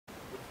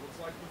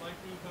life been like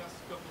for you the past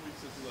couple of weeks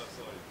since you last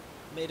saw you?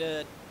 Made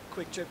a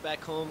quick trip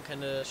back home,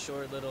 kind of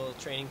short little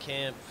training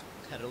camp,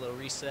 had a little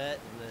reset,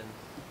 and then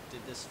did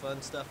this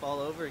fun stuff all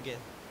over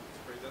again. It's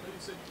crazy. I know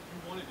you said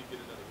you wanted to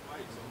get another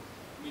fight, so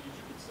I mean, did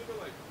you consider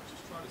like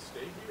just trying to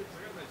stay here? Because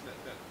I gotta imagine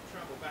that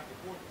travel back and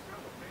forth was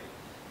kind of a pain.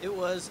 It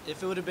was,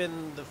 if it would have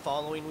been the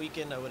following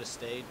weekend, I would have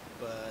stayed,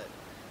 but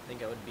I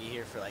think I would be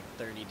here for like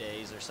 30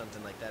 days or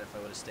something like that if I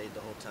would have stayed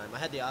the whole time. I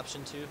had the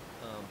option to.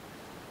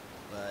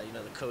 But you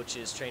know, the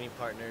coaches, training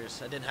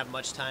partners, I didn't have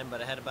much time, but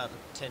I had about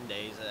 10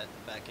 days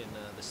back in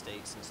the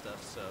States and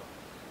stuff, so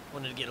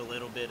wanted to get a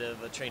little bit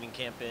of a training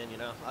camp in, you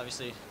know.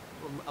 Obviously,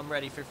 I'm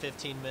ready for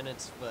 15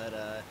 minutes, but,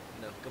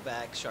 you know, go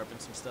back, sharpen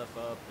some stuff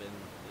up, and,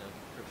 you know,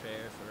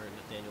 prepare for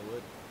Nathaniel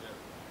Wood.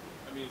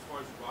 Yeah. I mean, as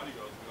far as your body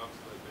goes, I mean,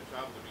 obviously, like, the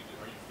travel, I mean,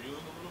 are you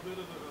feeling a little bit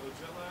of a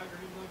jet lag or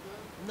anything like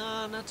that?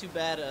 No, not too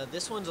bad.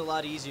 This one's a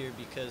lot easier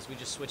because we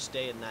just switched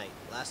day and night.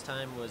 Last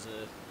time was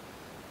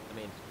I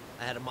mean,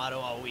 I had a motto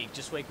all week: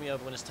 just wake me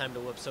up when it's time to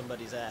whoop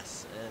somebody's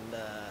ass.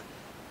 And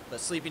but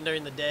sleeping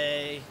during the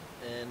day,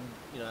 and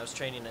you know, I was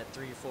training at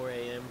 3 or 4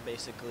 a.m.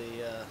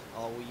 basically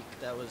all week.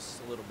 That was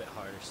a little bit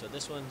harder. So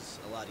this one's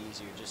a lot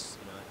easier. Just,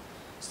 you know, I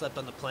slept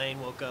on the plane,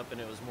 woke up, and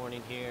it was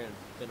morning here, and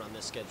been on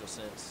this schedule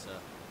since. So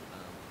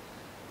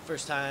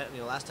first time,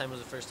 you know, last time was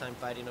the first time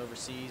fighting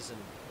overseas, and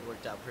it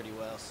worked out pretty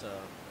well. So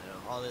you know,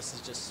 all this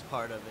is just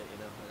part of it.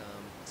 You know,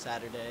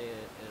 Saturday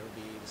it'll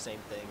be the same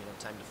thing. You know,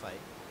 time to fight.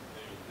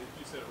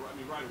 You said, I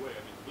mean, right away.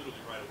 I mean, literally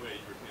right away,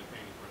 you were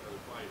campaigning for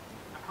another fight.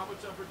 How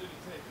much effort did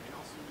it take? I mean,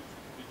 how soon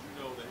did you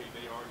know that, hey,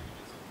 they are going to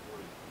get something for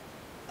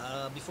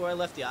you? Before I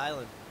left the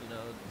island, you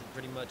know,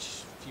 pretty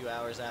much a few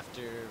hours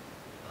after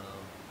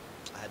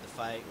I had the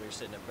fight, we were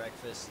sitting at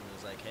breakfast, and it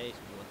was like, hey,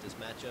 you want this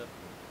matchup?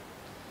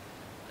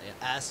 And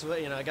I asked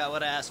what, you know, I got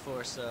what I asked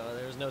for, so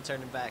there was no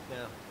turning back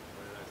now.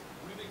 Very nice.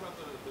 What do you think about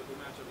the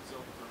matchup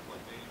itself in terms of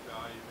like name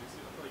value? I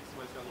feel like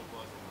somebody's got a little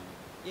buzz on it.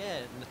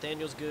 Yeah,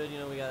 Nathaniel's good. You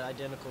know, we got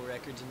identical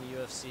records in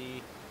the UFC,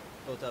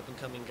 both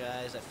up-and-coming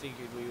guys. I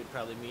figured we would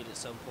probably meet at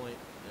some point.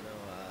 You know,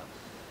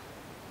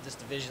 this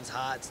division's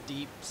hot, it's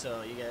deep,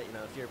 so you got, you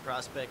know, if you're a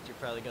prospect, you're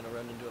probably going to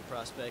run into a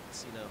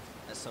prospect, you know,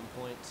 at some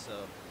point. So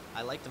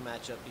I like the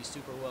matchup. He's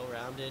super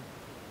well-rounded.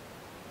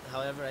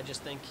 However, I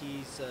just think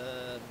he's,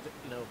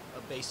 you know,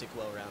 a basic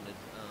well-rounded.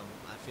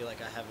 I feel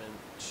like I haven't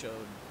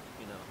showed,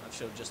 you know, I've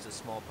showed just a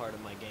small part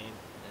of my game,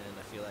 and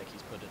I feel like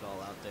he's put it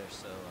all out there.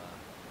 So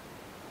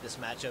this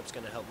matchup's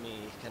going to help me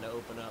kind of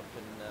open up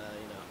and,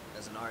 you know,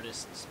 as an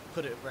artist,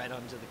 put it right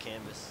onto the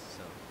canvas.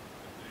 So.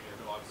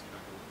 I know obviously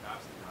you're not going to look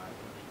past the guy,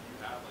 but I mean, you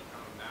have like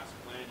kind of a master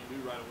plan. You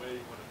knew right away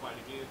you wanted to fight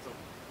again. So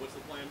what's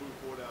the plan moving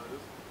forward out of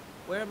this?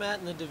 Where I'm at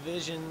in the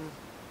division,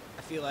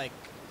 I feel like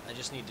I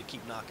just need to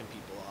keep knocking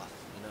people off.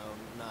 You know,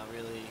 not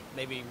really,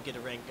 maybe get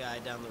a ranked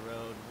guy down the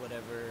road,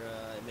 whatever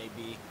it may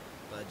be,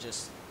 but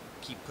just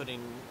keep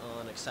putting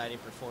on exciting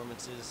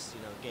performances,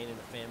 you know, gaining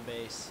a fan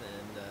base,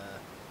 and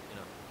you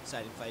know,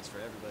 exciting fights for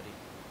everybody.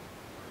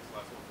 This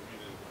last one for me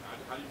then,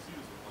 how do you see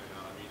this one playing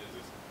out? I mean,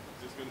 is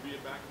this going to be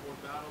a back and forth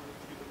battle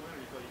to get the win, or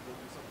you feel like you're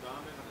going to do something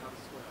dominant? How does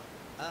this play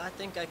out? I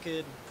think I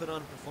could put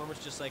on a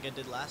performance just like I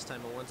did last time,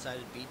 a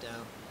one-sided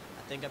beatdown.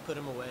 I think I put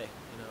him away.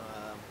 You know,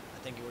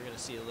 I think we're going to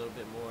see a little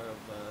bit more of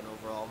an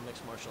overall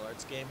mixed martial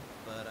arts game,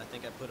 but I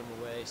think I put him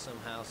away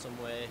somehow, some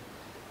way.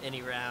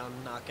 Any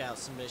round, knockout,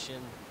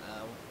 submission,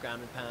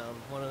 ground and pound,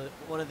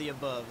 one of the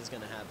above is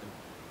going to happen.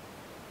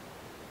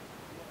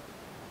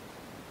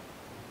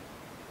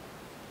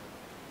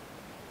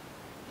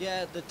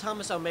 Yeah, the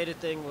Thomas Almeida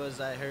thing was,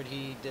 I heard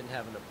he didn't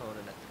have an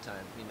opponent at the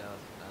time, you know,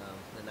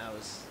 and I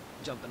was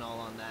jumping all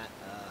on that.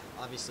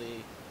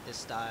 Obviously, his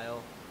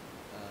style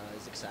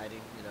is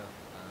exciting, you know.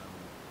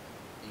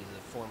 He's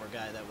a former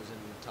guy that was in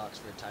talks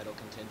for title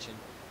contention.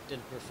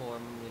 Didn't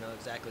perform, you know,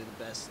 exactly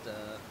the best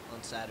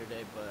on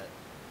Saturday, but,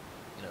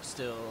 you know,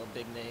 still a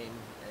big name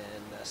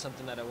and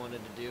something that I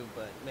wanted to do,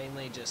 but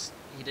mainly just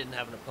he didn't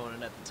have an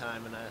opponent at the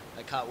time, and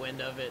I caught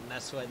wind of it, and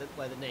that's why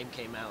the name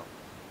came out.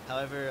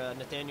 However,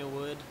 Nathaniel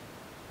Wood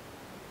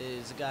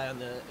is a guy on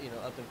the, you know,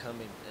 up and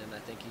coming, and I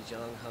think he's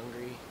young,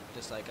 hungry,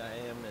 just like I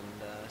am,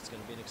 and it's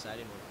going to be an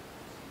exciting one.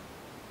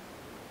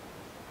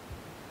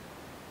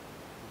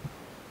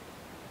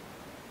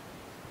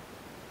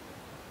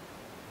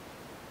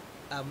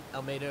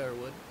 Almeida or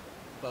Wood?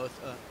 Both.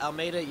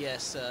 Almeida,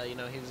 yes. You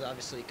know, he was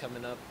obviously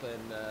coming up,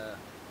 and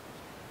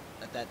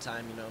at that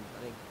time, you know,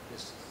 I think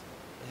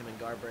him and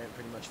Garbrandt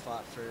pretty much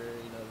fought for,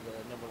 you know, the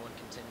 #1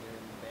 contender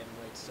in the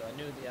bantamweight, so I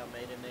knew the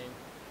Almeida name.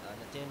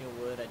 Nathaniel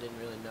Wood, I didn't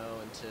really know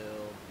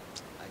until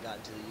I got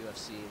into the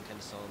UFC and kind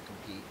of saw him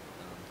compete.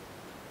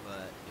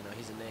 But you know,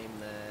 he's a name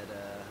that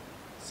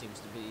seems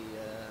to be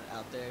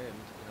out there, and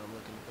you know, I'm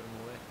looking to put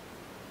him away.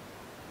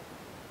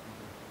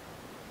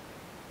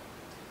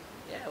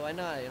 Yeah, why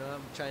not? You know,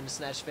 I'm trying to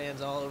snatch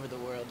fans all over the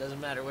world. Doesn't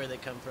matter where they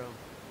come from.